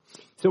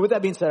So with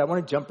that being said, I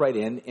want to jump right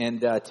in, and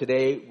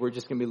today we're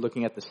just going to be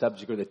looking at the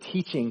subject or the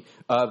teaching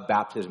of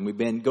baptism. We've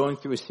been going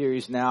through a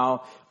series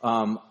now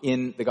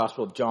in the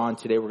Gospel of John.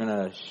 Today we're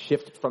going to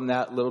shift from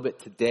that a little bit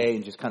today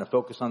and just kind of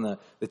focus on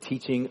the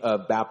teaching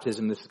of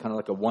baptism. This is kind of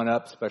like a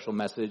one-up special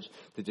message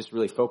to just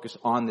really focus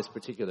on this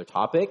particular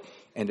topic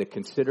and to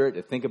consider it,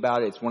 to think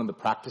about it. It's one of the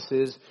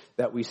practices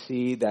that we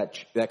see that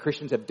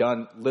Christians have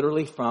done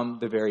literally from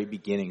the very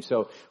beginning.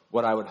 So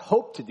what I would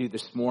hope to do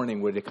this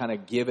morning would to kind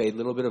of give a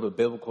little bit of a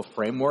biblical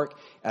framework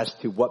as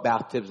to what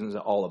baptism is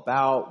all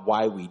about,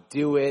 why we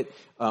do it,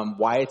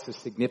 why it's a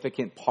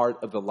significant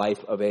part of the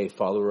life of a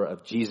follower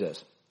of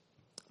Jesus.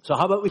 So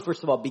how about we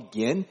first of all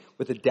begin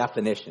with a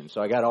definition.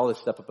 So I got all this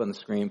stuff up on the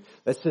screen.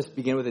 Let's just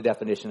begin with a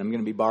definition. I'm going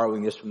to be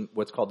borrowing this from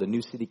what's called the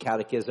New City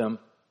Catechism.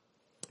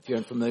 If you're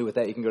unfamiliar with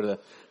that, you can go to the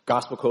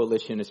Gospel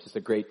Coalition. It's just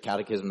a great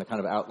catechism that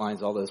kind of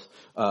outlines all this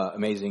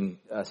amazing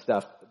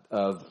stuff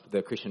of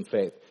the Christian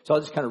faith. So I'll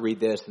just kind of read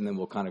this and then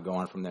we'll kind of go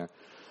on from there.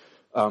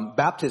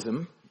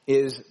 Baptism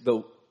is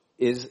the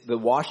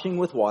washing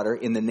with water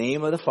in the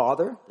name of the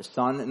Father, the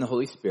Son, and the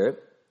Holy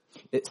Spirit.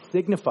 It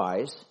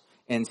signifies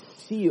and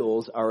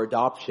seals our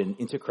adoption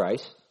into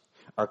Christ,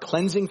 our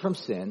cleansing from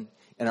sin,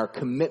 and our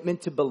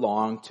commitment to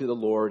belong to the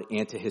Lord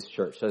and to His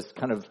church. So it's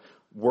kind of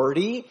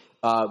wordy,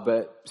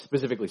 but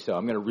specifically so.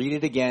 I'm going to read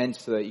it again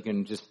so that you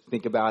can just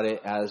think about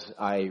it as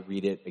I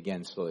read it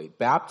again slowly.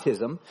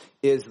 Baptism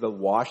is the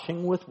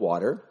washing with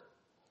water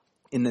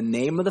in the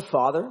name of the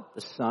Father,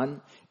 the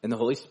Son, and the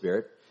Holy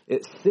Spirit.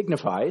 It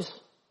signifies,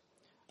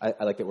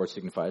 I like that word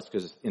signifies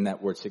because in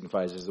that word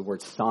signifies is the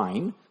word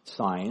sign.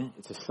 Sign.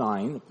 It's a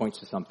sign that points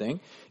to something.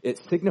 It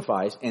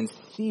signifies and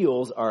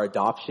seals our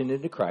adoption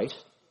into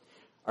Christ,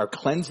 our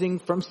cleansing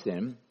from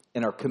sin,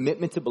 and our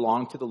commitment to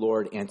belong to the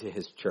Lord and to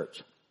His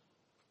church.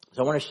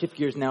 So I want to shift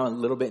gears now a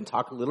little bit and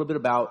talk a little bit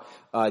about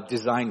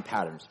design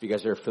patterns. If you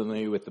guys are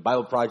familiar with the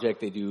Bible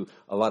Project, they do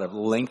a lot of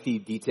lengthy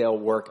detail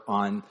work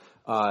on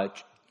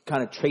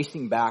kind of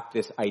tracing back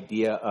this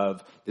idea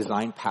of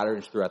design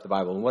patterns throughout the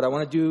Bible. And what I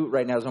want to do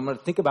right now is I'm going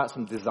to think about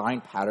some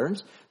design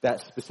patterns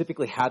that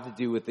specifically had to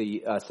do with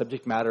the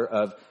subject matter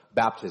of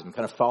baptism,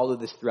 kind of follow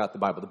this throughout the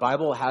Bible. The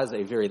Bible has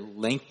a very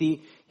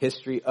lengthy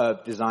history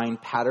of design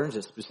patterns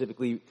that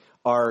specifically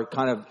are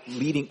kind of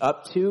leading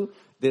up to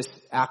this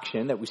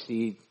action that we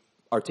see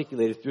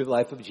articulated through the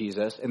life of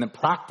Jesus and then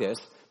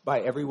practiced by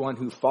everyone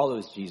who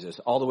follows Jesus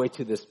all the way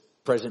to this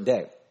present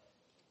day.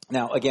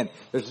 Now, again,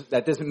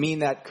 that doesn't mean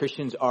that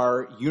Christians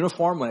are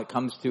uniform when it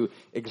comes to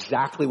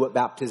exactly what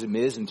baptism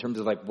is in terms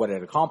of like what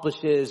it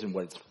accomplishes and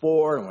what it's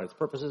for and what its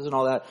purposes and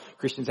all that.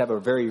 Christians have a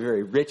very,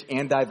 very rich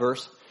and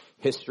diverse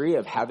history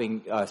of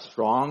having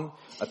strong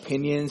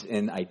opinions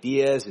and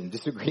ideas and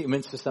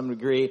disagreements to some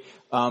degree.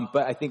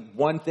 But I think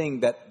one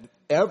thing that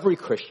every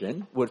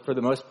Christian would, for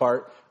the most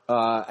part,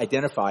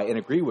 identify and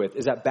agree with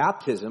is that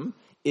baptism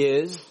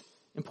is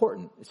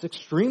important. It's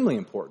extremely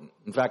important.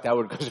 In fact, I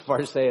would go so far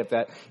as to say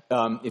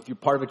if you're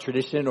part of a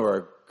tradition or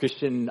a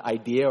Christian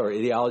idea or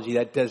ideology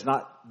that does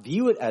not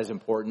view it as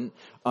important,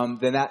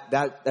 then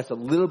that's a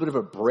little bit of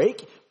a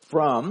break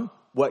from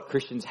what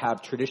Christians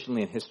have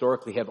traditionally and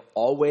historically have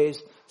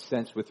always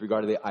sensed with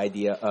regard to the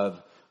idea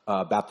of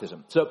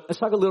baptism. So let's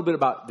talk a little bit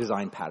about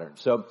design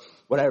patterns. So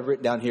what I've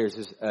written down here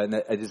is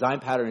a design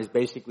pattern is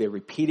basically a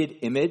repeated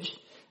image,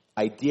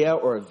 idea,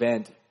 or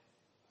event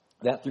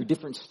that through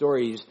different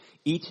stories,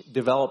 each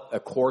develop a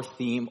core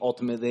theme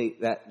ultimately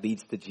that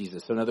leads to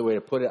Jesus. So another way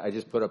to put it, I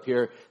just put up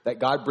here, that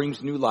God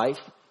brings new life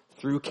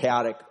through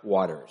chaotic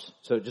waters.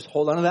 So just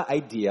hold on to that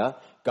idea.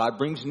 God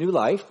brings new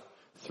life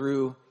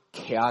through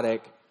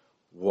chaotic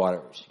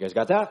waters. You guys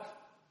got that?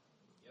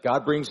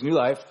 God brings new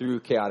life through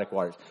chaotic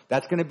waters.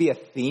 That's going to be a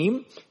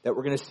theme that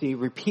we're going to see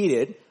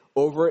repeated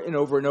over and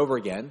over and over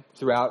again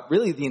throughout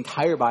really the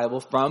entire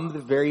Bible from the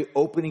very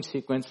opening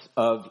sequence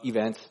of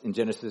events in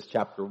Genesis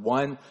chapter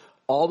 1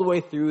 all the way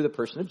through the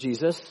person of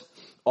Jesus,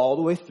 all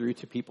the way through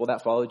to people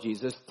that follow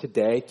Jesus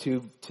today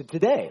to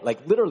today.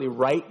 Like literally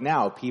right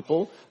now,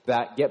 people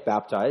that get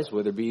baptized,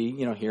 whether it be,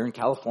 here in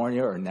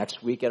California or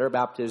next week at our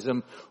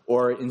baptism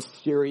or in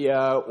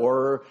Syria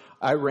or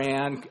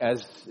Iran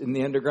as in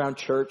the underground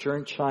church or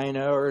in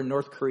China or in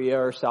North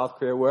Korea or South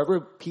Korea, wherever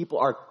people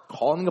are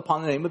calling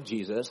upon the name of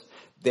Jesus,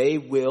 they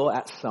will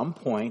at some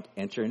point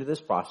enter into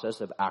this process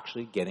of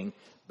actually getting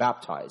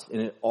baptized.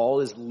 And it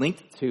all is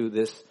linked to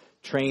this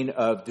train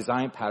of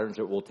design patterns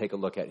that we'll take a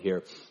look at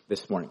here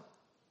this morning.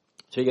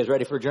 So you guys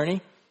ready for a journey?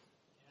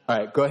 All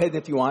right, go ahead and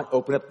if you want,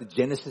 open up to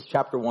Genesis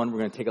chapter 1. We're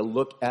going to take a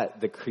look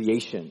at the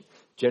creation.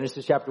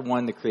 Genesis chapter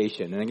 1, the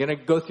creation. And I'm going to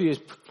go through this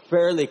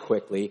fairly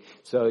quickly,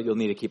 so you'll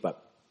need to keep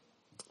up.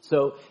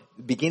 So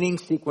the beginning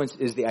sequence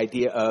is the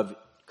idea of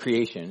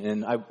creation.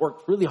 And I've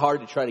worked really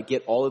hard to try to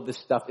get all of this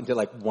stuff into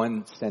like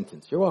one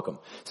sentence. You're welcome.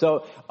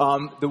 So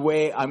the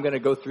way I'm going to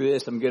go through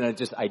this, I'm going to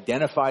just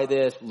identify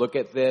this, look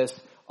at this.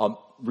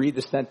 I'll read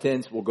the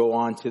sentence. We'll go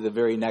on to the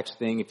very next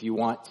thing. If you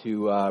want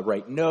to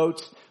write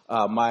notes,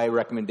 my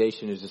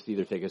recommendation is just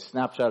either take a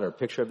snapshot or a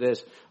picture of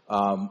this,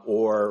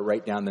 or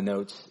write down the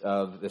notes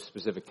of the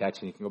specific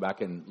text, and you can go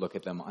back and look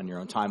at them on your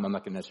own time. I'm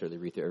not going to necessarily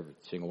read through every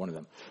single one of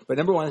them. But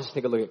number one is to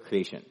take a look at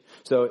creation.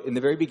 So in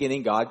the very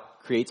beginning, God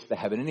creates the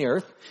heaven and the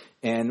earth.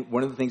 And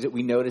one of the things that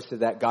we notice is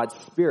that God's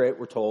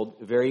Spirit, we're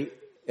told,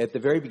 at the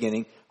very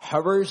beginning,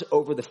 hovers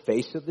over the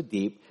face of the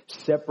deep,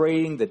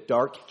 separating the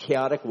dark,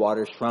 chaotic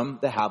waters from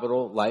the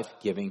habitable,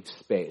 life-giving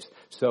space.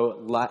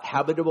 So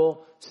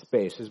habitable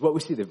space is what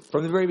we see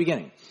from the very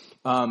beginning.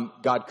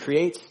 God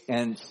creates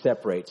and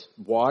separates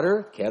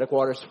water, chaotic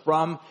waters,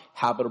 from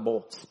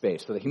habitable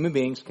space, so that human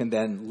beings can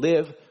then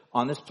live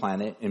on this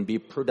planet and be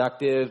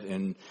productive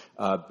and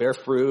bear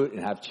fruit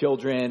and have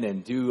children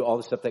and do all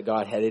the stuff that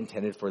God had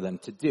intended for them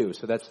to do.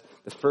 So that's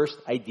the first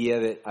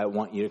idea that I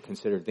want you to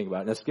consider and think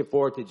about. Now skip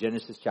forward to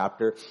Genesis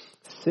chapter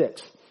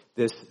 6.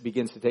 This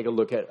begins to take a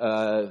look at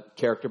a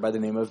character by the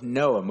name of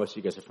Noah. Most of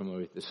you guys are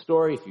familiar with this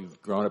story. If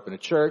you've grown up in a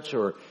church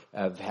or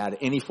have had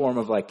any form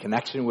of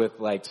connection with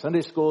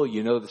Sunday school,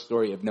 you know the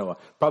story of Noah.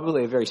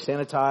 Probably a very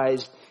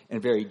sanitized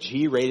and very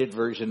G-rated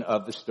version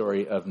of the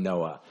story of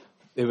Noah.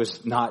 It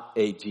was not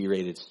a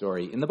G-rated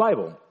story in the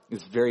Bible.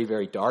 It's very,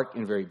 very dark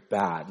and very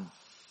bad.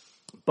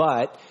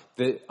 But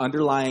the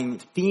underlying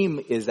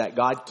theme is that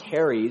God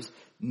carries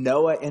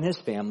Noah and his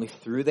family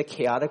through the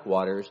chaotic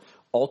waters,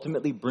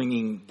 ultimately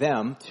bringing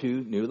them to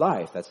new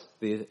life. That's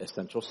the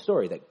essential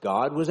story, that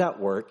God was at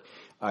work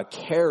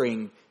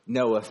carrying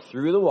Noah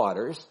through the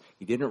waters.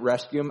 He didn't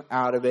rescue him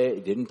out of it.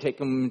 He didn't take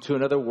him to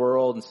another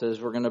world and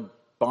says, we're going to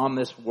bomb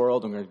this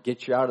world. I'm going to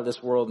get you out of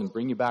this world and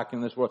bring you back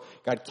into this world.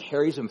 God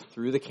carries him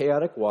through the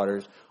chaotic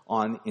waters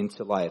on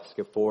into life.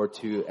 Skip forward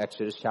to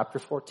Exodus chapter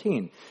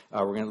 14.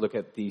 We're going to look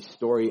at the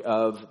story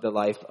of the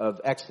life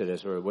of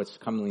Exodus, or what's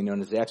commonly known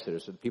as the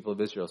Exodus, or the people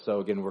of Israel. So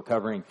again, we're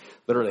covering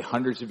literally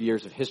hundreds of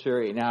years of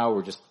history right now.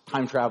 We're just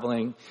time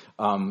traveling.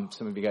 Some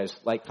of you guys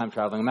like time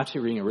traveling. I'm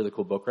actually reading a really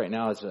cool book right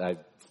now as I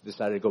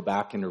decided to go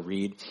back and to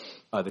read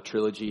the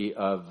trilogy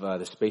of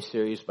the Space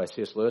Series by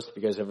C.S. Lewis. Have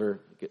you guys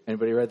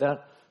anybody read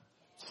that?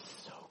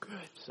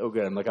 So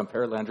good. I'm on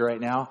Perelandra right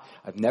now.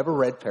 I've never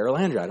read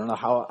Perelandra. I don't know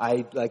how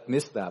I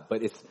missed that,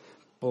 but it's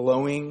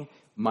blowing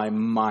my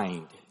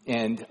mind.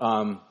 And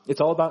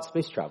it's all about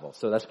space travel.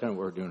 So that's kind of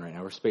what we're doing right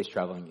now. We're space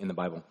traveling in the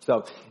Bible.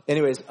 So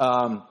anyways,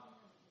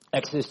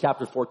 Exodus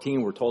chapter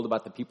 14, we're told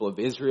about the people of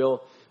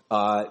Israel.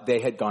 They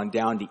had gone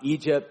down to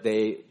Egypt.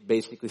 They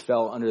basically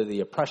fell under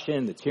the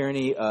oppression, the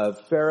tyranny of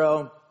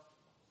Pharaoh.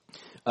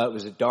 It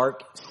was a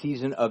dark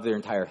season of their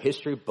entire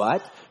history,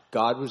 but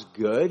God was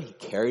good. He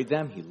carried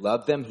them. He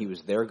loved them. He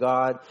was their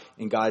God.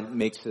 And God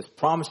makes this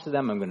promise to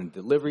them, I'm going to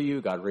deliver you.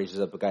 God raises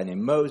up a guy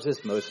named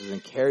Moses. Moses then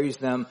carries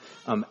them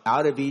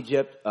out of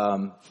Egypt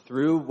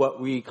through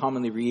what we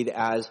commonly read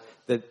as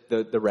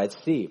the Red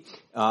Sea.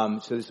 So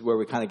this is where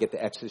we kind of get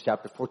to Exodus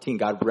chapter 14.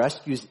 God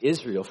rescues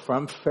Israel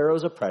from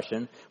Pharaoh's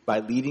oppression by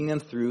leading them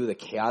through the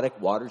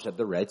chaotic waters of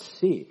the Red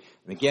Sea.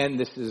 And again,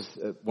 this is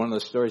one of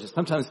those stories that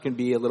sometimes can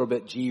be a little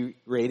bit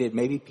G-rated,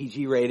 maybe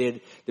PG-rated,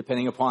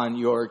 depending upon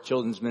your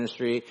children's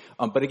ministry.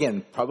 But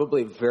again,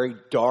 probably very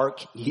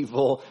dark,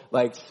 evil,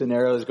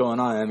 scenarios going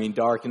on. I mean,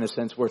 dark in a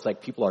sense where it's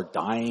people are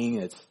dying.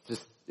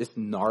 It's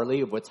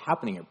gnarly of what's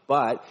happening here.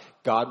 But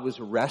God was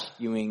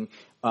rescuing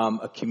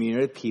a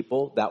community of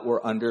people that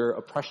were under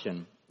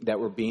oppression, that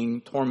were being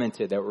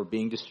tormented, that were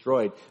being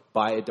destroyed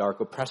by a dark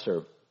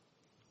oppressor.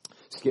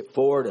 Skip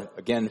forward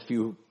again a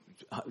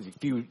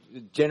few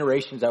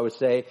generations, I would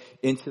say,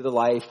 into the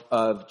life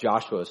of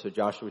Joshua. So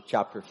Joshua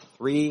chapter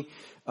 3,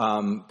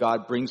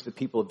 God brings the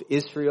people of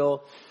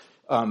Israel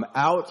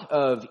out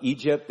of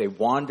Egypt. They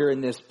wander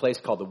in this place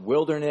called the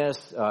wilderness.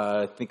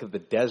 Think of the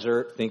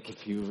desert.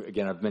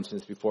 Again, I've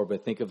mentioned this before,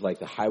 but think of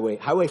the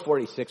Highway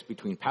 46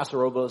 between Paso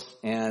Robles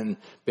and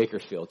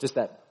Bakersfield. Just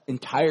that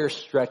entire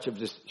stretch of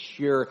just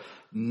sheer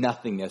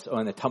nothingness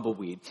and a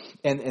tumbleweed.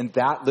 And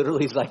that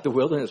literally is like the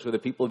wilderness where the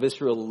people of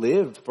Israel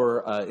lived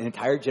for an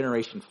entire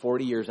generation,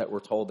 40 years that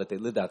we're told that they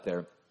lived out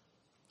there.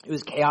 It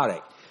was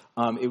chaotic.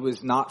 It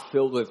was not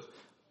filled with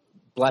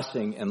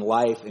blessing and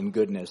life and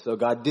goodness. So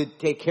God did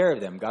take care of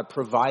them. God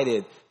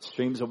provided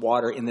streams of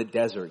water in the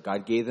desert.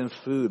 God gave them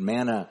food,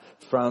 manna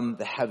from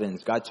the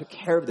heavens. God took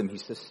care of them. He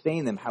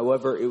sustained them.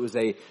 However, it was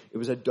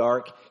a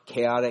dark,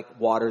 chaotic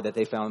water that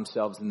they found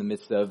themselves in the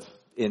midst of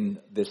in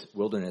this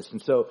wilderness.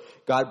 And so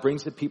God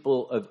brings the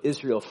people of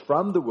Israel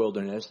from the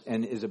wilderness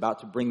and is about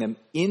to bring them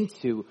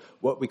into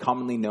what we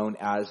commonly know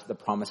as the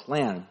Promised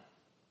Land.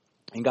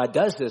 And God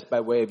does this by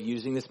way of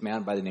using this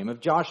man by the name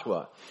of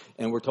Joshua.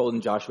 And we're told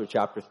in Joshua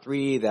chapter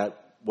 3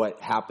 that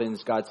what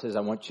happens, God says, I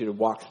want you to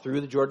walk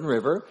through the Jordan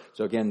River.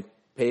 So again,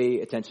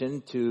 pay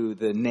attention to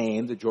the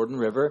name, the Jordan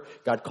River.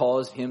 God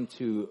calls him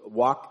to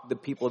walk the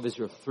people of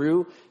Israel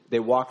through. They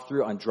walk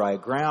through on dry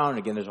ground.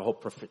 Again, there's a whole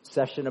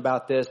procession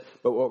about this.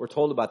 But what we're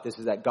told about this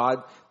is that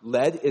God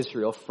led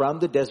Israel from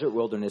the desert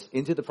wilderness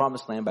into the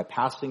Promised Land by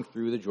passing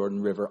through the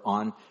Jordan River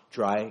on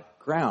dry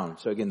ground.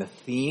 So again, the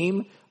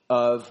theme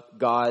of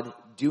God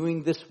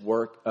doing this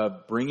work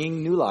of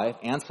bringing new life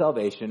and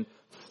salvation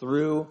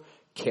through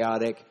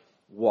chaotic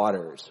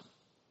waters.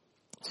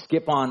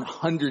 Skip on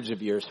hundreds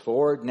of years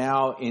forward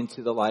now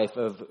into the life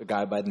of a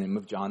guy by the name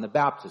of John the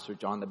Baptist, or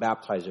John the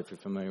Baptizer, if you're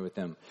familiar with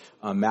him.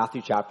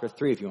 Matthew chapter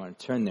 3, if you want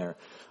to turn there.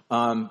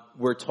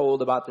 We're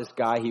told about this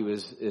guy. He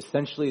was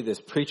essentially this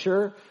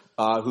preacher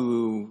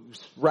who's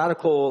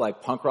radical,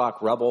 like punk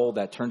rock rebel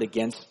that turned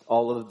against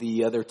all of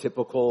the other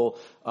typical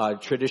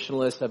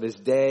traditionalists of his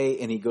day,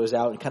 and he goes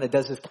out and kind of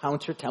does this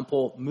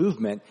counter-temple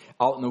movement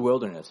out in the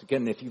wilderness.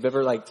 Again, if you've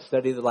ever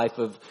studied the life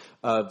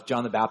of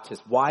John the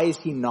Baptist, why is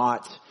he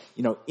not,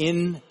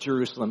 in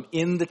Jerusalem,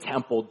 in the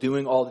temple,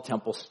 doing all the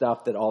temple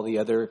stuff that all the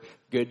other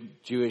good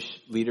Jewish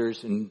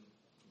leaders and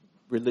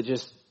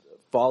religious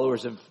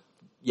followers of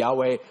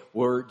Yahweh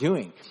were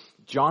doing?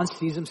 John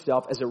sees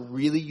himself as a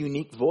really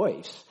unique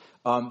voice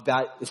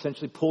that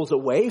essentially pulls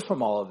away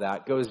from all of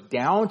that, goes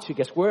down to,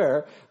 guess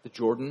where? The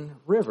Jordan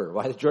River.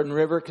 Why the Jordan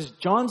River? Because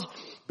John's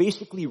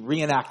basically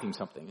reenacting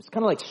something. It's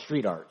kind of like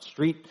street art,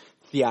 street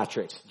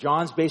theatrics.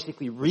 John's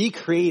basically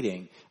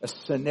recreating a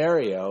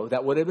scenario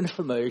that would have been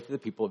familiar to the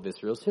people of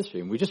Israel's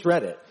history. And we just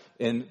read it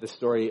in the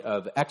story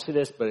of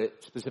Exodus, but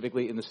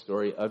specifically in the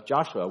story of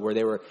Joshua, where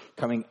they were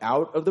coming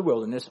out of the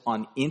wilderness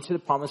on into the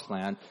promised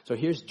land. So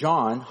here's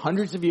John,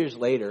 hundreds of years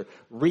later,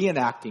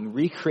 reenacting,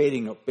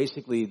 recreating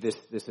basically this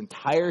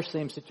entire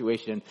same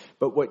situation.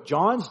 But what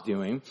John's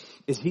doing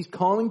is he's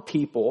calling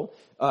people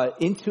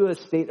into a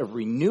state of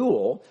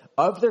renewal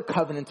of their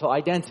covenantal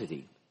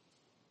identity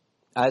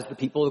as the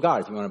people of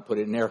God, if you want to put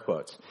it in air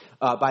quotes,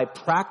 by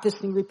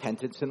practicing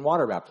repentance and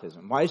water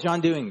baptism. Why is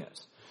John doing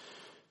this?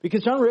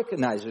 Because John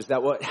recognizes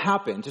that what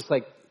happened, just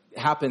like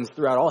happens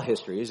throughout all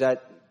history, is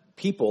that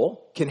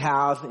people can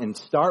have and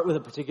start with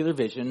a particular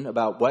vision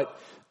about what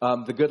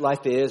the good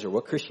life is, or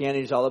what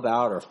Christianity is all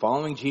about, or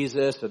following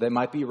Jesus, or they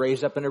might be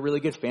raised up in a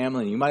really good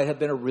family, and you might have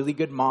been a really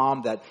good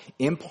mom that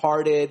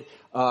imparted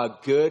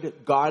good,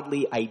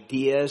 godly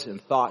ideas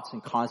and thoughts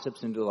and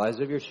concepts into the lives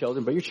of your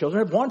children, but your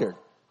children have wandered.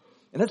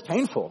 And that's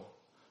painful.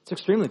 It's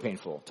extremely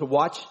painful to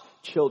watch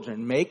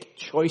children make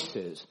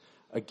choices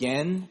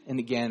again and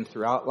again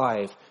throughout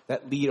life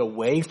that lead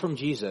away from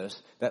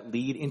Jesus, that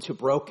lead into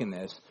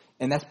brokenness,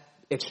 and that's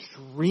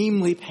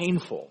extremely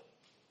painful.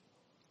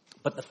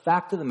 But the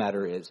fact of the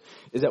matter is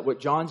that what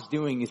John's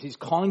doing is he's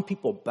calling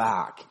people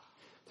back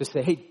to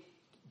say, hey,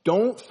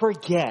 don't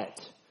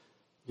forget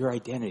your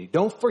identity.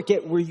 Don't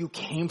forget where you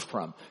came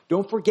from.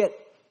 Don't forget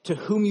to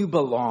whom you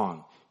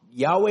belong.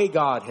 Yahweh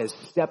God has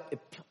stepped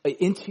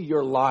into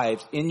your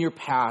lives, in your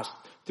past,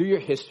 through your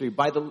history,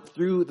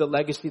 through the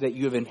legacy that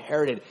you have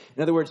inherited.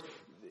 In other words,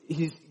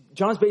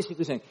 John's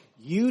basically saying,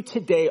 you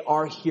today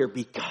are here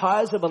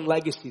because of a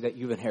legacy that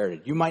you've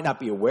inherited. You might not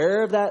be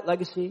aware of that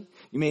legacy.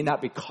 You may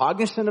not be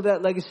cognizant of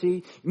that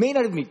legacy. You may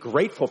not even be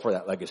grateful for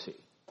that legacy.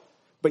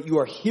 But you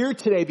are here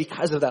today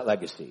because of that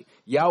legacy.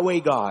 Yahweh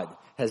God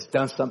has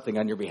done something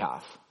on your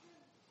behalf.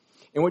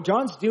 And what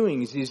John's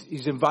doing is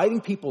he's inviting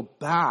people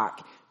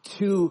back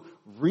to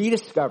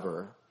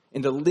rediscover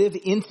and to live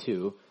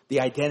into the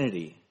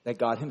identity that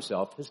God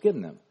himself has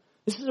given them.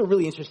 This is a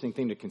really interesting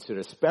thing to consider,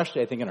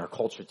 especially I think in our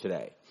culture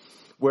today,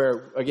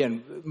 where,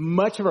 again,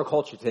 much of our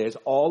culture today is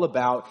all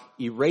about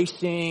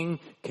erasing,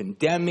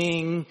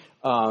 condemning,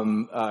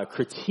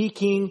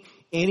 critiquing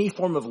any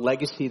form of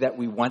legacy that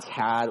we once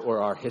had,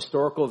 or our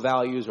historical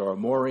values, or our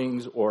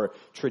moorings, or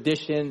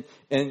tradition.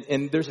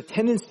 And there's a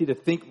tendency to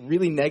think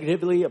really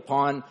negatively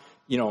upon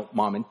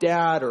mom and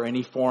dad, or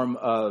any form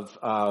of,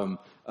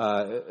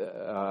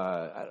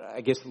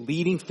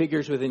 leading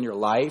figures within your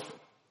life.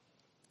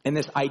 And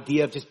this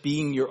idea of just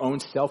being your own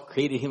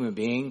self-created human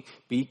being,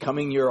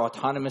 becoming your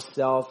autonomous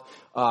self,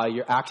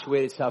 your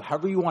actuated self,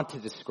 however you want to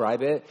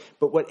describe it.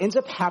 But what ends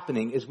up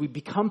happening is we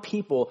become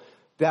people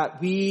that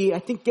I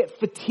think, get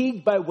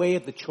fatigued by way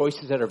of the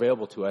choices that are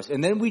available to us.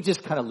 And then we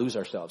just kind of lose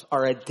ourselves.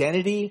 Our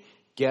identity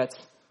gets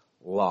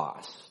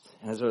lost.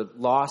 As a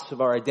loss of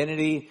our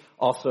identity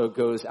also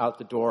goes out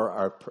the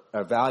door,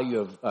 our value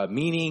of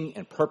meaning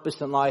and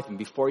purpose in life. And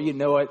before you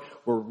know it,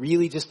 we're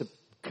really just a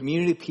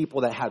community of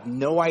people that have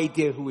no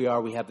idea who we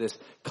are. We have this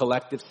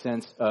collective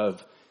sense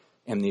of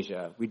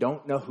amnesia. We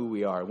don't know who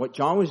we are. What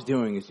John was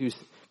doing is he was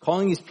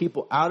calling these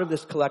people out of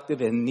this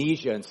collective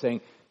amnesia and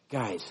saying,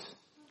 guys,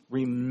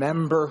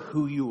 remember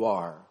who you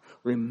are.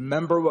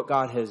 Remember what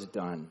God has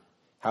done.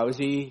 How is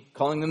he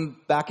calling them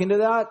back into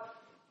that?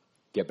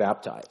 Get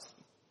baptized.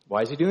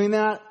 Why is he doing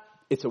that?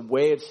 It's a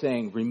way of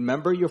saying,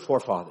 remember your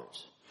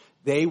forefathers.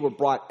 They were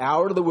brought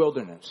out of the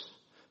wilderness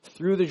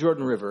through the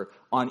Jordan River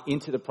on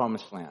into the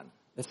promised land.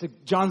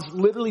 John's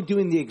literally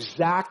doing the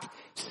exact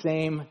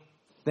same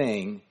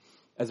thing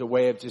as a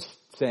way of just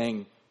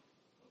saying,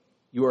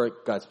 you are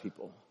God's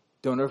people.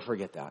 Don't ever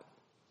forget that.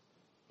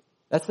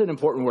 That's an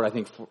important word, I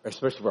think,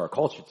 especially for our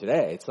culture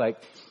today. It's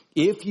like,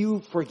 if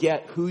you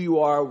forget who you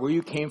are, where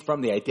you came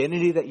from, the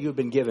identity that you've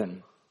been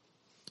given,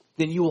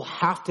 then you will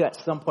have to at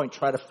some point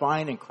try to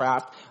find and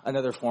craft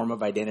another form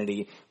of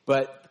identity.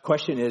 But the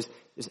question is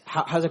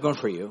how's it going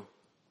for you?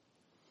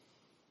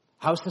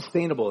 How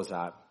sustainable is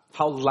that?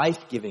 How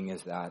life-giving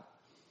is that?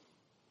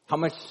 How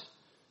much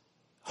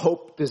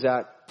hope does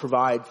that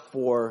provide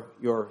for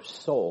your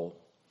soul?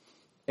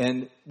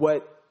 And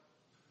what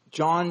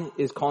John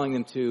is calling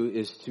them to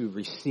is to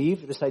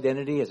receive this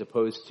identity as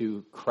opposed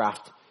to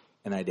craft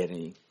an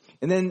identity.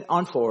 And then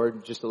on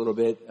forward, just a little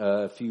bit,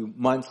 a few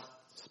months,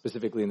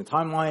 specifically in the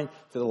timeline,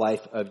 to the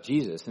life of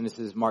Jesus. And this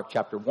is Mark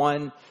chapter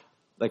 1,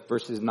 like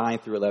verses 9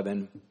 through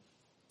 11.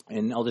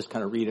 And I'll just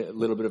kind of read a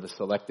little bit of a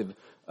selective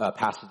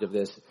passage of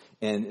this.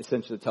 And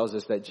essentially it tells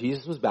us that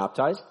Jesus was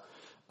baptized.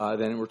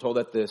 Then we're told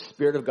that the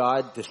Spirit of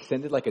God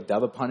descended like a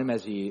dove upon him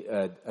as he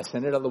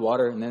ascended out of the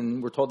water. And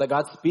then we're told that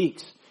God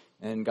speaks.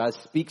 And God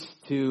speaks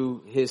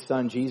to his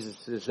son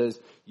Jesus. It says,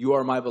 "You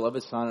are my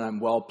beloved son, and I'm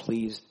well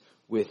pleased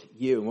with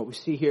you." And what we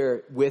see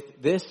here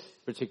with this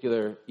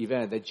particular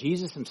event, that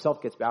Jesus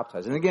himself gets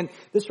baptized. And again,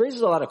 this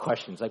raises a lot of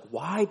questions. Like,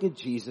 why did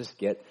Jesus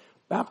get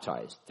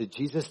baptized? Did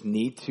Jesus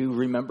need to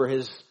remember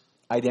his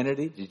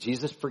identity? Did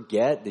Jesus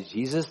forget? Did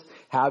Jesus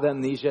have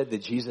amnesia?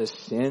 Did Jesus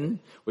sin?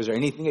 Was there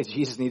anything that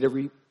Jesus needed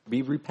to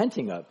be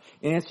repenting of?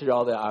 And the answer to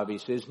all that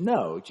obviously is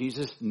no.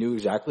 Jesus knew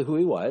exactly who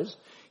he was.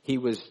 He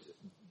was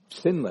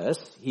sinless.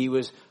 He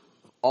was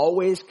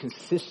always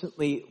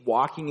consistently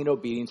walking in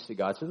obedience to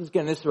God. So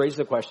this raises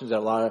the questions that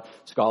a lot of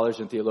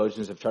scholars and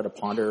theologians have tried to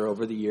ponder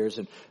over the years.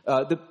 And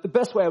the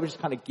best way I would just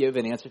kind of give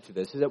an answer to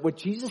this is that what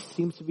Jesus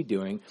seems to be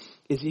doing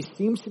is he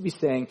seems to be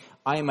saying,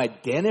 I am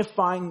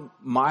identifying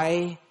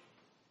my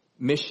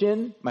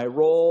mission, my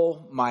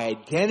role, my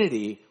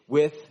identity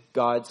with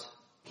God's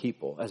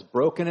people. As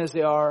broken as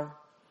they are,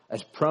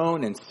 as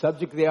prone and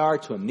subject they are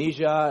to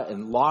amnesia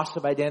and loss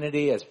of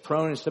identity, as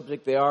prone and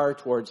subject they are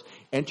towards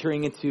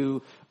entering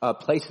into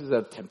places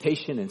of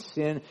temptation and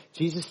sin,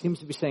 Jesus seems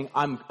to be saying,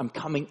 I'm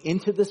coming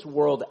into this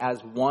world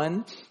as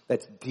one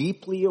that's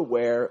deeply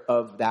aware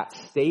of that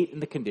state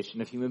and the condition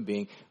of human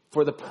being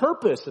for the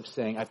purpose of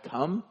saying, I've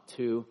come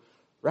to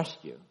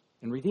rescue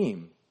and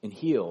redeem and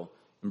heal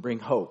and bring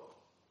hope.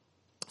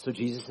 So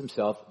Jesus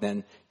himself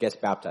then gets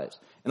baptized.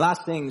 And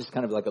last thing, just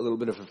kind of like a little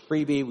bit of a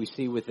freebie, we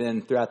see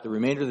throughout the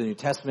remainder of the New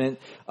Testament,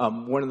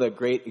 one of the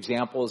great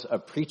examples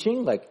of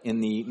preaching, like in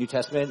the New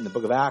Testament, in the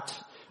book of Acts,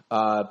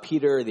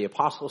 Peter, the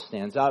apostle,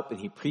 stands up and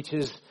he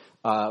preaches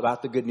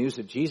about the good news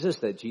of Jesus,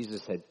 that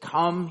Jesus had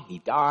come, he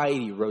died,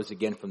 he rose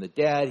again from the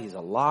dead, he's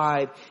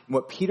alive. And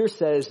what Peter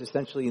says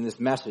essentially in this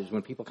message,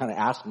 when people kind of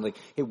ask him, like,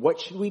 hey, what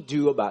should we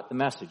do about the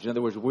message? In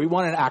other words, we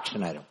want an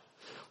action item.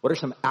 What are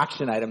some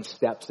action item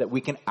steps that we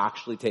can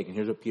actually take? And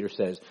here's what Peter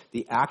says.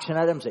 The action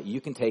items that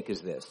you can take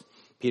is this.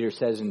 Peter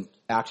says in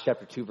Acts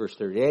chapter 2, verse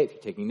 38, if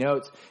you're taking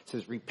notes, it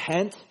says,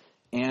 repent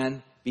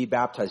and be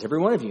baptized, every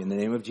one of you, in the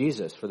name of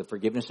Jesus, for the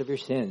forgiveness of your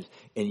sins,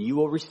 and you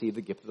will receive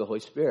the gift of the Holy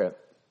Spirit.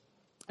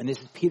 And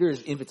this is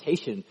Peter's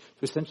invitation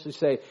to essentially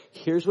say,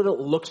 here's what it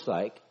looks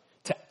like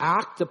to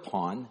act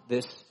upon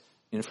this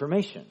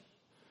information.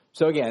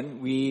 So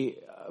again, we,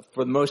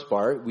 for the most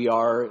part, we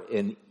are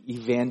an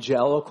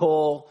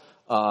evangelical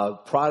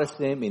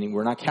Protestant, meaning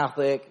we're not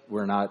Catholic,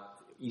 we're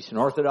not Eastern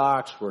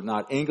Orthodox, we're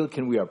not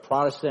Anglican, we are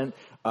Protestant.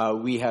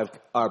 We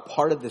are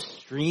part of the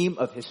stream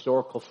of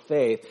historical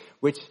faith,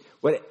 which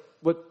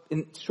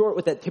in short,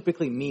 what that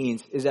typically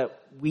means is that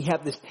we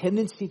have this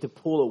tendency to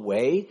pull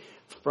away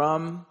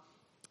from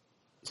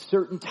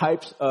certain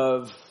types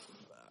of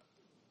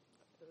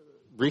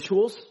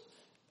rituals,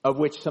 of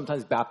which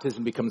sometimes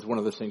baptism becomes one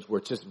of those things where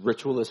it's just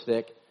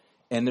ritualistic,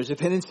 and there's a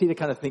tendency to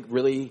kind of think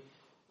really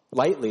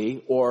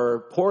lightly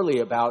or poorly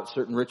about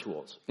certain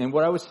rituals. And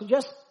what I would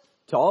suggest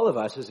to all of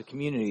us as a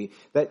community,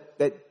 that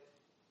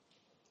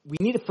we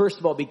need to first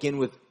of all begin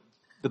with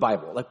the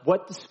Bible. Like,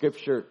 what does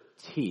Scripture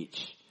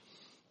teach?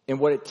 And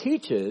what it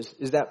teaches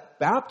is that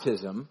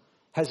baptism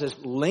has this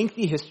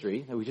lengthy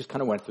history that we just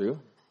kind of went through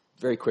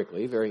very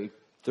quickly, very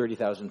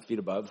 30,000 feet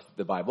above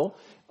the Bible.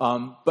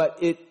 But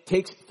it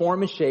takes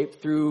form and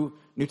shape through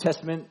New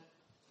Testament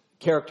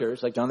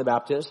characters like John the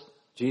Baptist,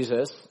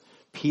 Jesus,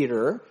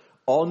 Peter,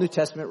 all New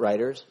Testament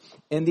writers.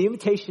 And the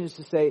invitation is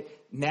to say,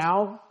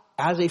 now,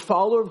 as a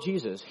follower of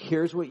Jesus,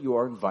 here's what you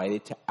are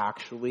invited to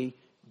actually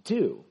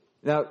do.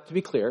 Now, to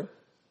be clear,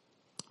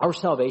 our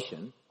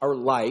salvation, our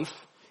life,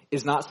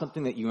 is not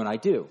something that you and I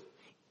do,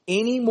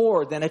 any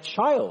more than a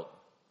child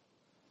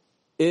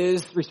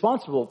is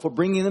responsible for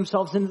bringing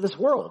themselves into this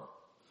world.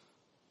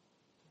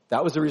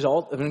 That was the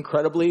result of an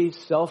incredibly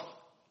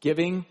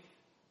self-giving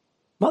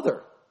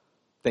mother.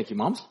 Thank you,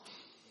 moms.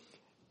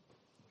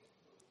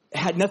 It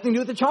had nothing to do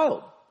with the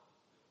child.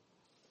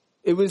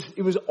 It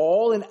was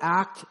all an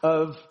act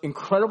of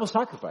incredible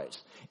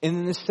sacrifice. And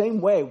in the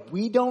same way,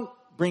 we don't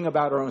bring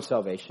about our own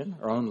salvation,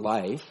 our own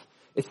life.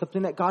 It's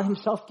something that God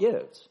himself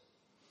gives.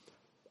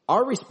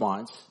 Our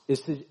response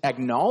is to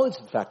acknowledge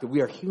the fact that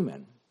we are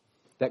human,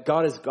 that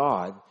God is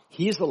God,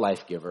 he is the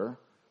life giver,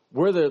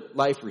 we're the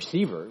life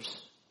receivers,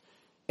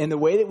 and the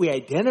way that we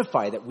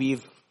identify that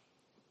we've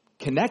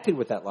connected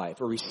with that life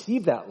or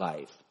received that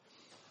life,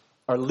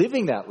 are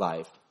living that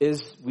life,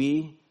 is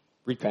we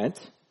repent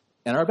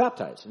and are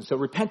baptized. And so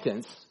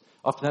repentance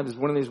oftentimes is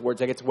one of these words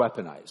that gets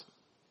weaponized.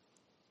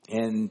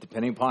 And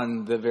depending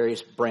upon the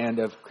various brand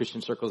of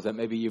Christian circles that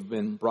maybe you've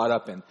been brought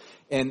up in.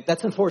 And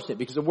that's unfortunate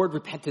because the word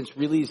repentance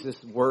really is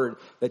this word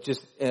that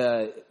just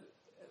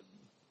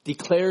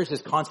declares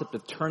this concept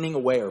of turning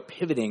away or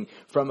pivoting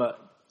from a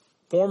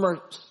former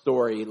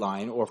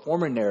storyline or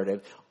former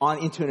narrative on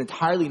into an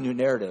entirely new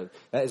narrative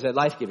that is a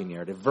life-giving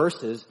narrative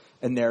versus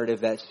a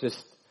narrative that's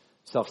just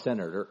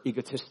self-centered or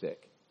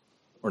egotistic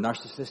or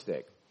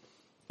narcissistic.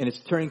 And it's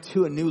turning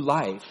to a new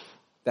life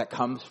that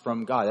comes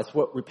from God. That's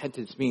what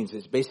repentance means.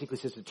 It basically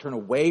says to turn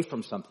away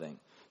from something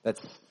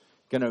that's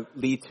going to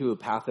lead to a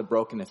path of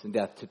brokenness and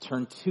death, to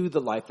turn to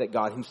the life that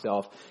God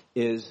himself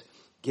is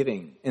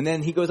giving. And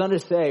then he goes on to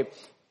say,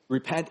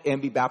 repent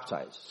and be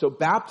baptized. So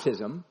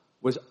baptism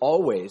was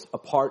always a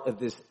part of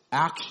this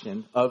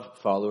action of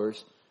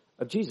followers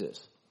of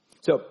Jesus.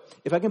 So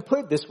if I can put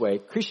it this way,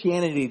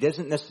 Christianity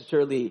doesn't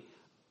necessarily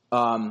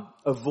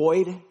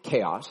avoid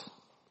chaos.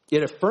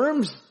 It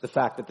affirms the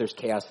fact that there's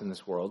chaos in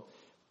this world,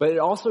 but it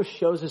also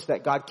shows us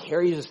that God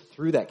carries us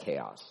through that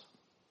chaos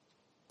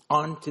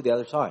on to the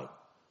other side.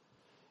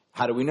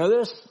 How do we know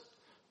this?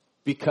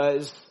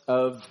 Because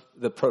of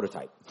the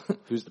prototype.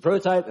 Who's the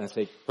prototype? And I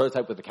say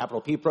prototype with a capital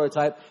P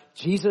prototype.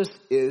 Jesus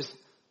is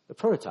the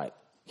prototype.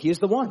 He is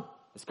the one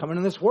that's coming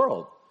in this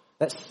world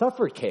that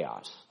suffered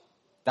chaos.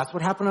 That's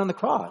what happened on the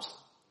cross.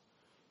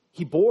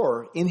 He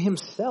bore in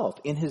himself,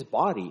 in his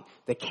body,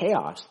 the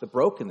chaos, the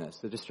brokenness,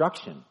 the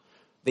destruction,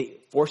 the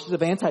forces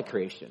of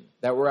anti-creation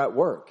that were at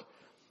work.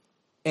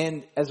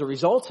 And as a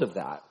result of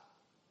that,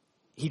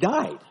 he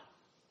died.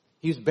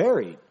 He was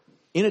buried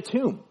in a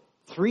tomb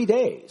 3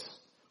 days,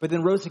 but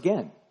then rose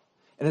again.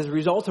 And as a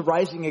result of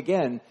rising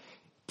again,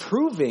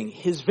 proving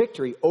his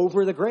victory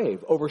over the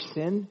grave, over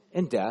sin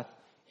and death,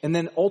 and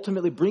then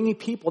ultimately bringing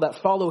people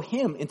that follow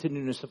him into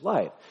newness of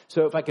life.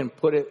 So if I can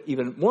put it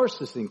even more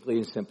succinctly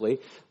and simply,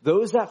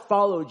 those that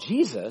follow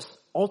Jesus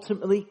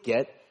ultimately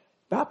get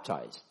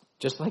baptized,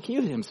 just like he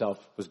himself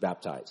was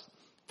baptized.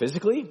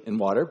 Physically in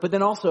water, but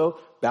then also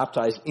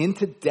baptized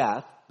into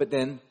death, but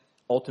then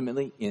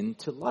ultimately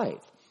into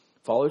life.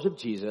 Followers of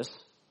Jesus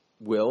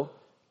will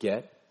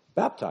get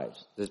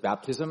baptized. Does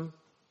baptism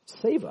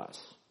save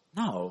us?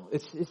 No,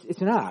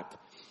 it's an act.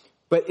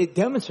 But it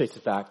demonstrates the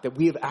fact that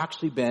we have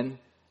actually been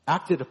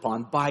acted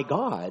upon by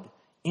God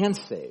and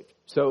saved.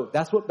 So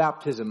that's what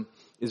baptism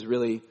is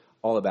really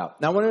all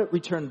about. Now I want to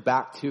return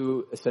back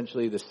to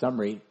essentially the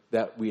summary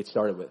that we had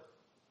started with.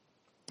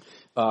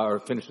 Or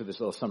finish with this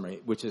little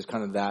summary, which is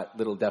kind of that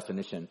little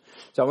definition.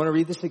 So I want to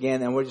read this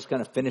again, and we're just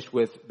going to finish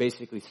with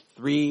basically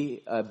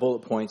 3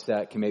 bullet points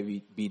that can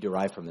maybe be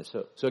derived from this.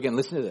 So again,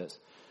 listen to this.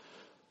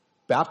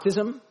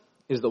 Baptism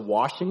is the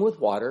washing with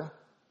water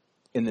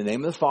in the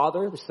name of the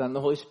Father, the Son, and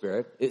the Holy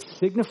Spirit. It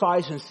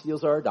signifies and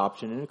seals our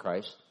adoption into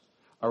Christ,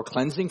 our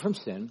cleansing from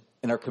sin,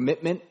 and our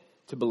commitment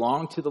to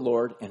belong to the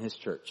Lord and his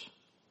church.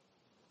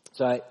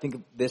 So I think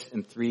of this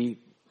in 3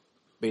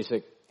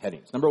 basic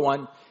headings. Number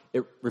 1,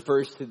 it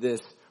refers to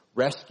this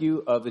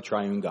rescue of the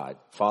triune God,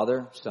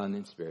 Father, Son,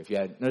 and Spirit. If you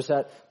had noticed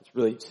that, it's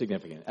really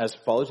significant. As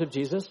followers of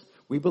Jesus,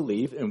 we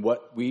believe in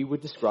what we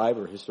would describe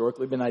or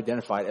historically been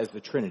identified as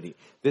the Trinity.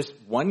 This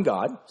one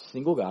God,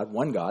 single God,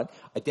 one God,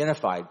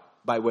 identified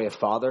by way of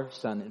Father,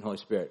 Son, and Holy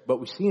Spirit.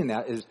 What we see in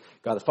that is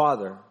God the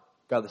Father,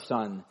 God the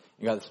Son,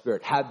 and God the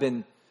Spirit have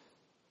been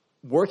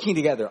working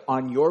together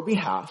on your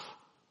behalf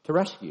to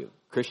rescue.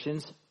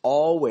 Christians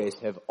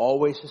have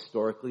always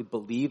historically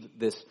believed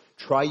this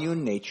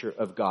triune nature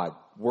of God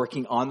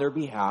working on their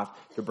behalf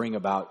to bring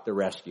about the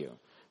rescue.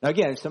 Now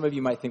again, some of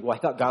you might think, well, I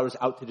thought God was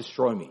out to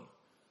destroy me.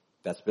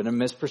 That's been a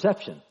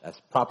misperception. That's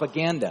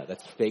propaganda.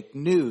 That's fake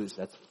news.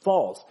 That's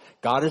false.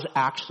 God is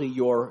actually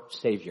your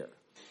Savior.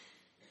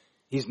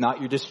 He's not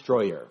your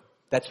destroyer.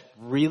 That's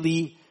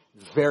really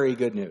very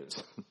good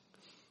news.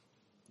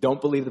 Don't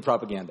believe the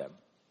propaganda.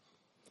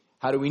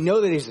 How do we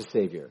know that he's a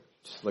Savior?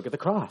 Just look at the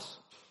cross.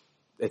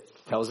 It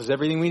tells us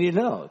everything we need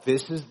to know.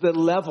 This is the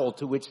level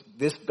to which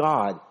this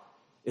God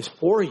is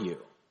for you.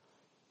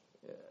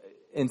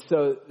 And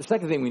so the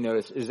second thing we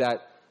notice is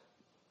that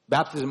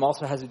baptism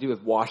also has to do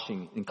with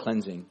washing and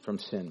cleansing from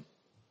sin.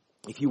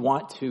 If you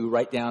want to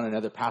write down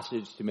another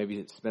passage to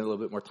maybe spend a little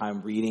bit more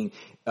time reading,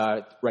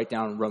 write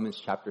down Romans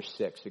chapter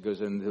 6. It goes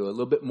into a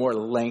little bit more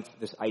length,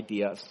 this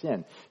idea of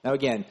sin. Now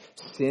again,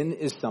 sin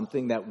is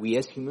something that we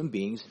as human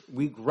beings,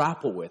 we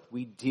grapple with,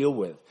 we deal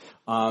with.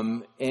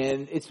 And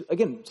it's,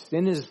 again,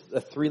 sin is a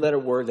 3-letter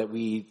word that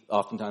we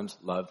oftentimes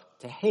love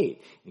to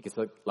hate. It gets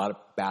a lot of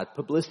bad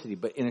publicity.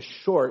 But in a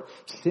short,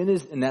 sin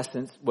is in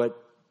essence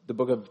what the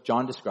book of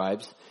John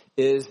describes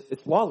is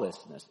it's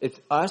lawlessness. It's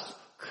us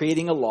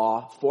creating a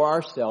law for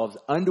ourselves,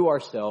 unto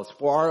ourselves,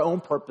 for our own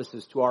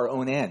purposes, to our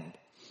own end.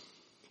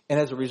 And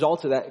as a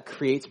result of that, it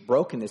creates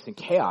brokenness and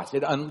chaos.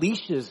 It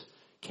unleashes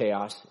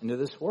chaos into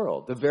this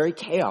world. The very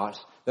chaos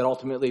that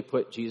ultimately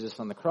put Jesus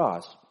on the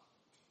cross.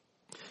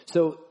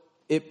 So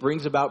it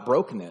brings about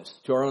brokenness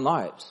to our own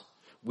lives.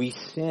 We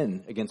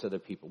sin against other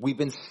people. We've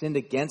been sinned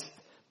against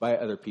by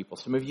other people.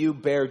 Some of you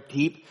bear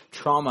deep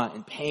trauma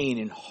and pain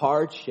and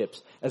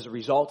hardships as a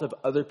result of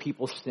other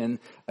people's sin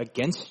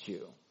against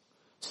you.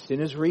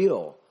 Sin is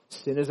real.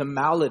 Sin is a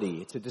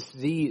malady. It's a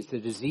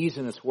disease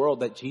in this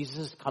world that Jesus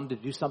has come to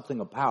do something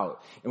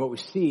about. And what we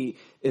see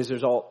is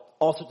there's all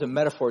sorts of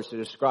metaphors to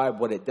describe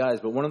what it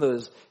does. But one of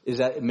those is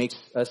that it makes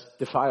us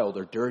defiled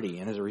or dirty.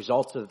 And as a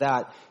result of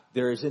that,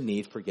 there is a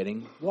need for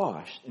getting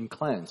washed and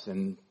cleansed.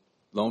 And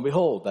lo and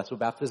behold, that's what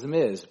baptism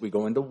is. We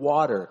go into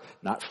water,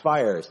 not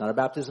fire. It's not a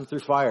baptism through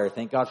fire.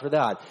 Thank God for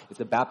that.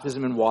 It's a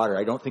baptism in water.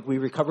 I don't think we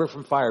recover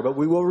from fire, but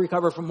we will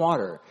recover from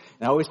water.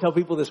 And I always tell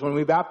people this when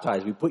we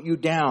baptize. We put you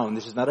down.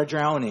 This is not a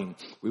drowning.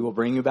 We will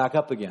bring you back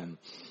up again.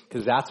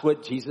 Because that's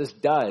what Jesus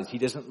does. He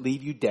doesn't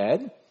leave you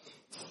dead.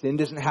 Sin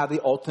doesn't have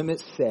the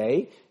ultimate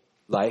say.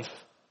 Life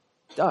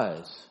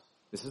does.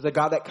 This is the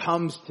God that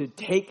comes to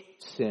take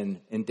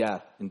sin and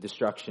death and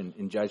destruction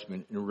and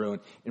judgment and ruin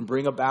and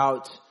bring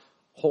about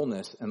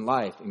wholeness and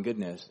life and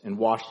goodness and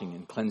washing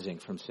and cleansing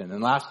from sin.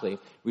 And lastly,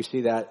 we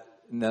see that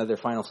another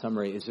final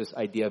summary is this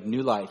idea of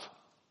new life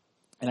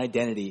and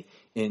identity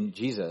in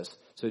Jesus.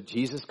 So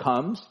Jesus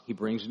comes, he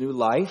brings new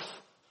life,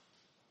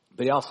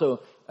 but he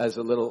also, as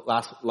a little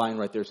last line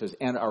right there says,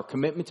 and our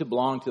commitment to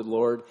belong to the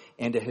Lord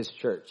and to his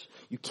church.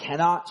 You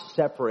cannot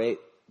separate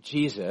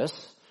Jesus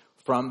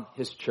from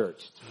his church.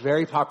 It's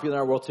very popular in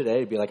our world today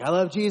to be like, I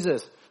love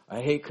Jesus.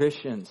 I hate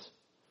Christians.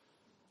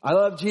 I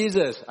love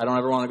Jesus. I don't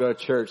ever want to go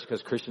to church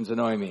because Christians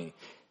annoy me.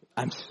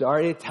 I'm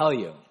sorry to tell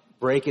you,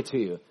 break it to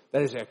you.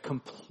 That is a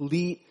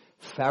complete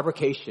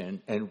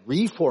fabrication and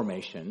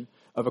reformation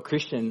of a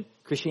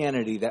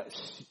Christianity that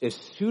is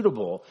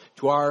suitable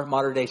to our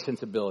modern day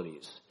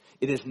sensibilities.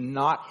 It is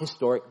not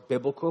historic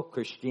biblical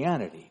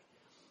Christianity.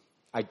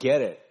 I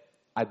get it.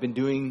 I've been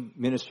doing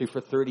ministry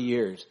for 30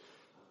 years.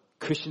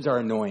 Christians are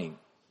annoying.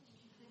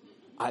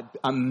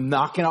 I'm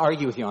not going to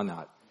argue with you on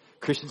that.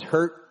 Christians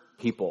hurt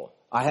people.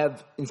 I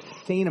have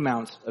insane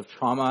amounts of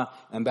trauma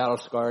and battle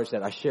scars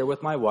that I share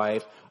with my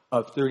wife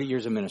of 30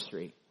 years of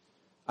ministry.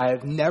 I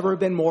have never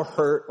been more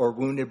hurt or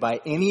wounded by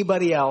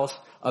anybody else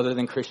other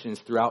than Christians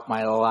throughout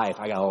my life.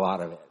 I got a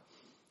lot of it.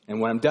 And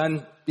when I'm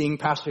done being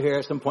pastor here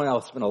at some point,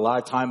 I'll spend a lot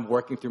of time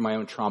working through my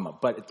own trauma.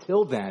 But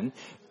until then,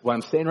 what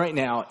I'm saying right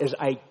now is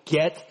I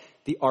get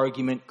the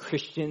argument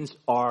Christians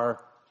are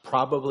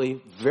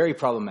probably very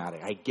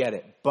problematic. I get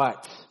it.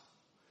 But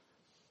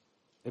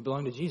they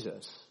belong to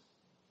Jesus.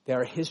 They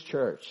are his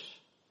church.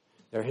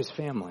 They're his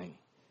family.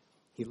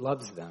 He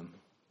loves them.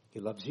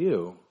 He loves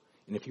you.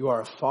 And if you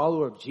are a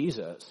follower of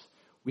Jesus,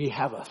 we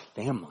have a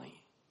family.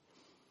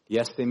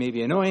 Yes, they may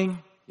be annoying.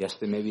 Yes,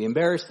 they may be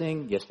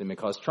embarrassing. Yes, they may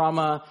cause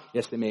trauma.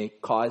 Yes, they may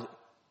cause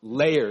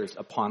layers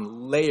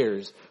upon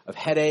layers of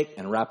headache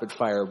and rapid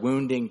fire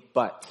wounding.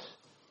 But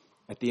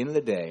at the end of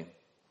the day,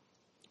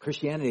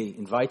 Christianity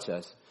invites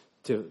us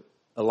to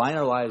align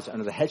our lives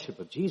under the headship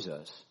of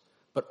Jesus,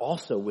 but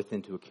also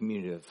within to a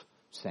community of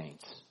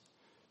saints,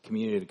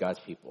 community of God's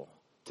people,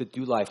 to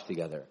do life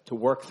together, to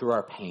work through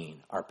our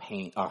pain,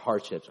 our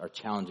hardships, our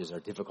challenges, our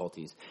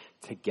difficulties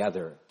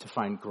together, to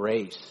find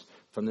grace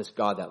from this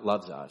God that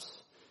loves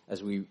us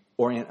as we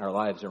orient our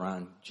lives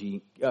around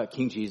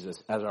King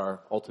Jesus as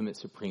our ultimate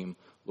supreme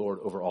Lord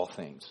over all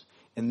things.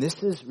 And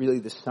this is really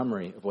the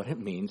summary of what it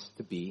means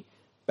to be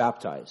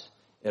baptized.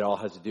 It all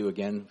has to do,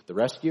 again, with the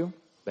rescue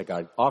that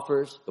God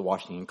offers, the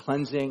washing and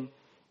cleansing,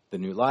 the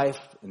new life,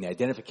 and the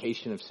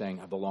identification of saying,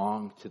 I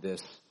belong to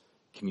this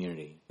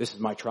community. This is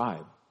my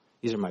tribe.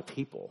 These are my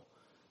people.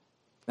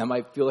 That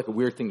might feel like a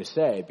weird thing to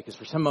say because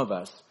for some of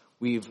us,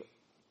 we've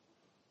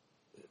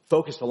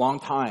focused a long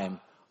time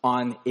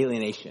on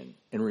alienation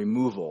and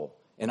removal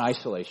and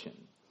isolation.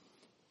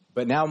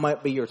 But now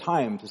might be your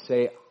time to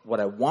say, what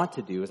I want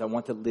to do is I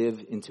want to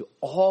live into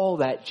all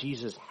that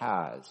Jesus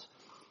has.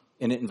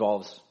 And it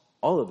involves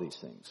all of these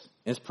things.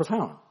 And it's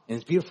profound. And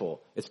it's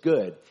beautiful. It's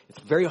good. It's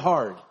very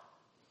hard.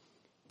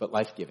 But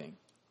life-giving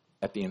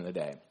at the end of the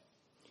day.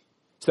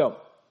 So,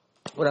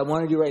 what I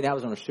want to do right now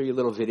is I want to show you a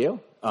little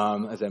video,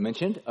 as I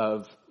mentioned,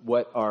 of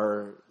what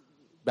our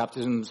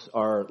baptisms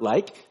are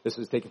like. This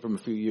was taken from a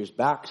few years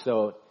back,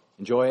 so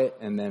enjoy it,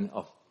 and then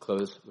I'll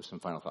close with some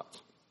final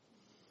thoughts.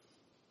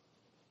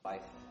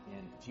 Life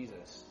in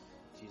Jesus.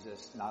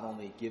 Jesus not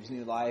only gives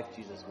new life,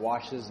 Jesus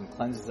washes and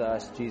cleanses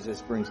us.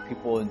 Jesus brings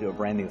people into a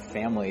brand new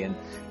family, and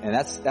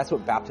that's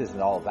what baptism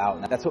is all about.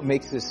 And that's what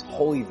makes this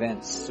whole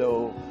event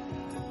so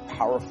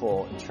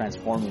powerful and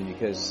transforming,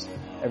 because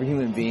every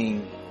human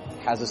being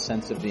has a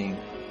sense of being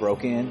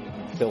broken,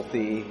 and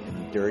filthy,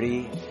 and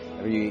dirty.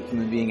 Every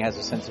human being has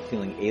a sense of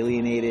feeling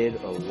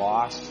alienated or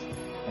lost.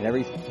 And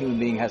every human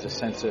being has a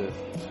sense of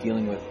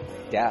dealing with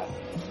death.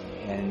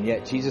 And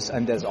yet Jesus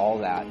undoes all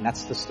that. And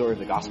that's the story of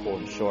the gospel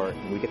in short.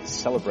 And we get to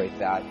celebrate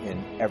that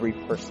in every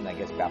person that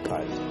gets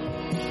baptized.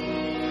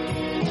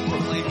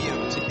 Proclaim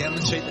you to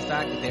demonstrate the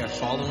fact that they are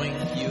following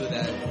you,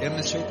 that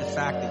demonstrate the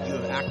fact that you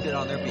have acted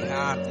on their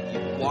behalf, that you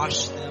have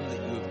washed them,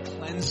 that you have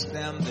cleansed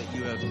them, that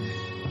you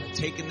have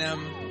taken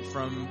them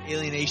from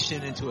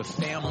alienation into a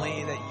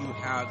family, that you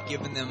have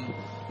given them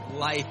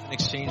life in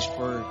exchange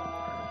for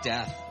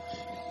death.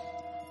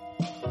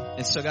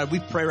 And so, God, we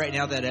pray right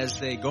now that as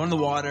they go in the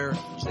water,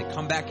 as they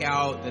come back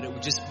out, that it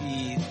would just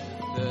be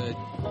the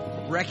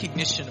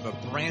recognition of a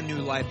brand new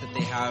life that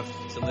they have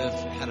to live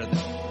ahead of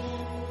them.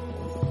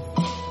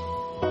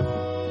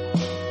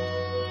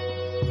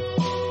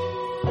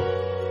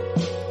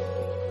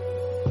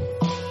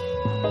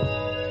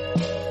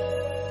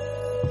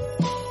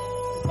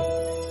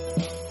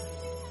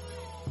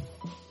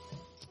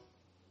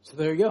 So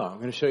there you go. I'm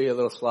going to show you a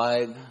little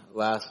slide,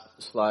 last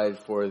slide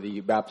for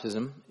the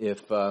baptism.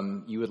 If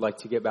you would like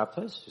to get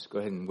baptized, just go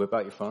ahead and whip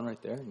out your phone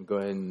right there and go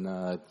ahead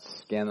and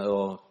scan the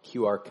little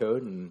QR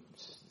code and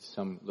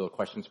some little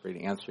questions for you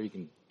to answer. You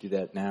can do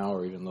that now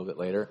or even a little bit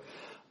later.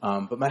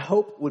 But my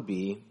hope would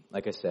be,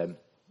 like I said,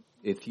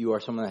 if you are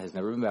someone that has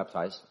never been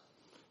baptized,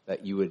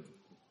 that you would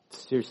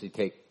seriously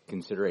take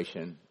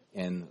consideration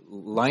in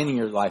lining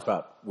your life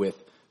up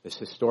with this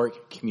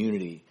historic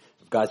community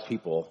of God's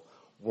people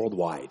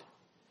worldwide.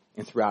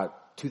 And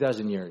throughout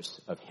 2,000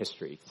 years of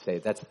history, to say,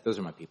 those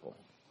are my people.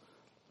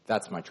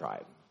 That's my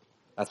tribe.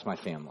 That's my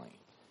family.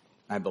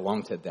 I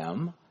belong to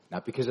them,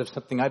 not because of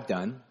something I've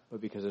done, but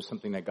because of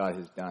something that God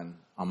has done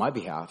on my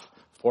behalf,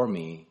 for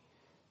me,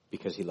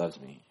 because he loves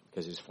me,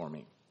 because he's for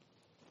me.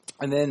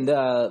 And then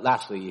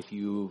lastly, if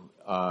you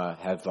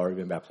have already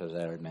been baptized, as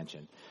I already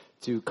mentioned,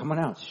 to come on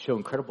out, to show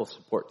incredible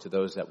support to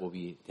those that will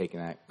be taking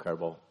that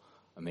incredible,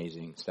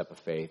 amazing step of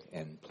faith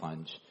and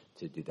plunge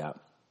to do that.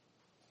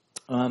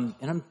 And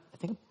I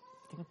think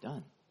I'm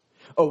done.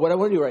 Oh, what I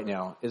want to do right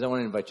now is I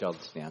want to invite y'all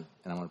to stand,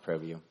 and I want to pray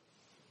over you.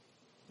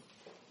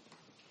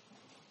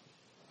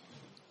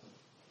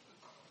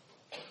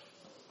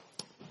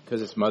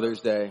 Because it's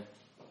Mother's Day.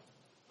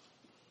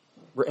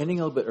 We're ending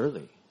a little bit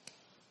early.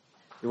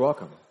 You're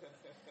welcome.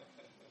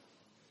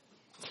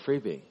 It's a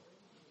freebie.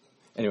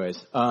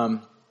 Anyways,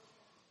 let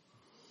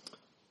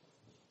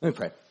me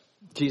pray.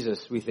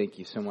 Jesus, we thank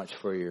you so much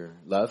for your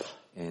love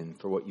and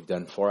for what you've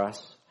done for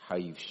us, how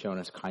you've shown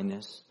us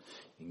kindness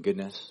and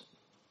goodness.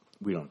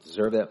 We don't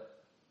deserve it.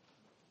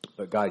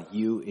 But God,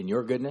 you in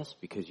your goodness,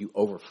 because you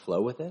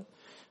overflow with it,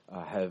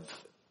 have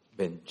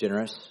been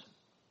generous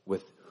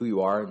with who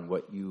you are and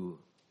what you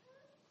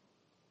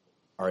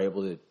are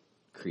able to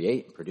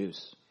create and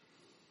produce.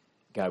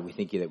 God, we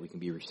thank you that we can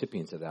be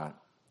recipients of that,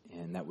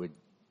 and that would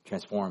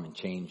transform and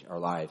change our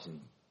lives and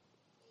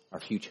our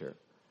future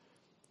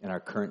and our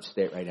current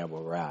state right now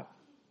where we're at.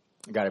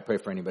 God, I pray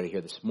for anybody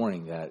here this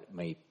morning that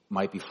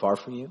might be far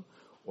from you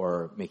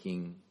or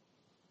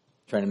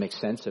trying to make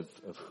sense of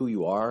who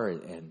you are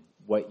and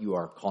what you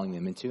are calling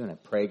them into. And I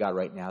pray, God,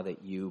 right now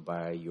that you,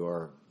 by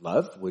your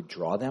love, would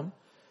draw them.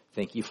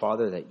 Thank you,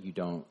 Father, that you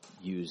don't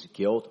use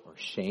guilt or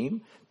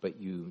shame, but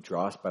you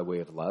draw us by way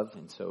of love.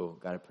 And so,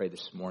 God, I pray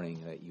this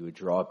morning that you would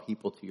draw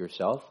people to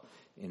yourself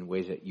in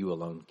ways that you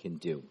alone can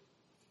do.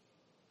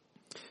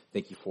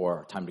 Thank you for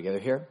our time together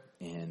here.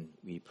 And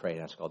we pray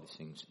and ask all these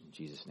things in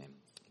Jesus' name.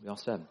 We all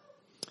said,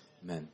 amen.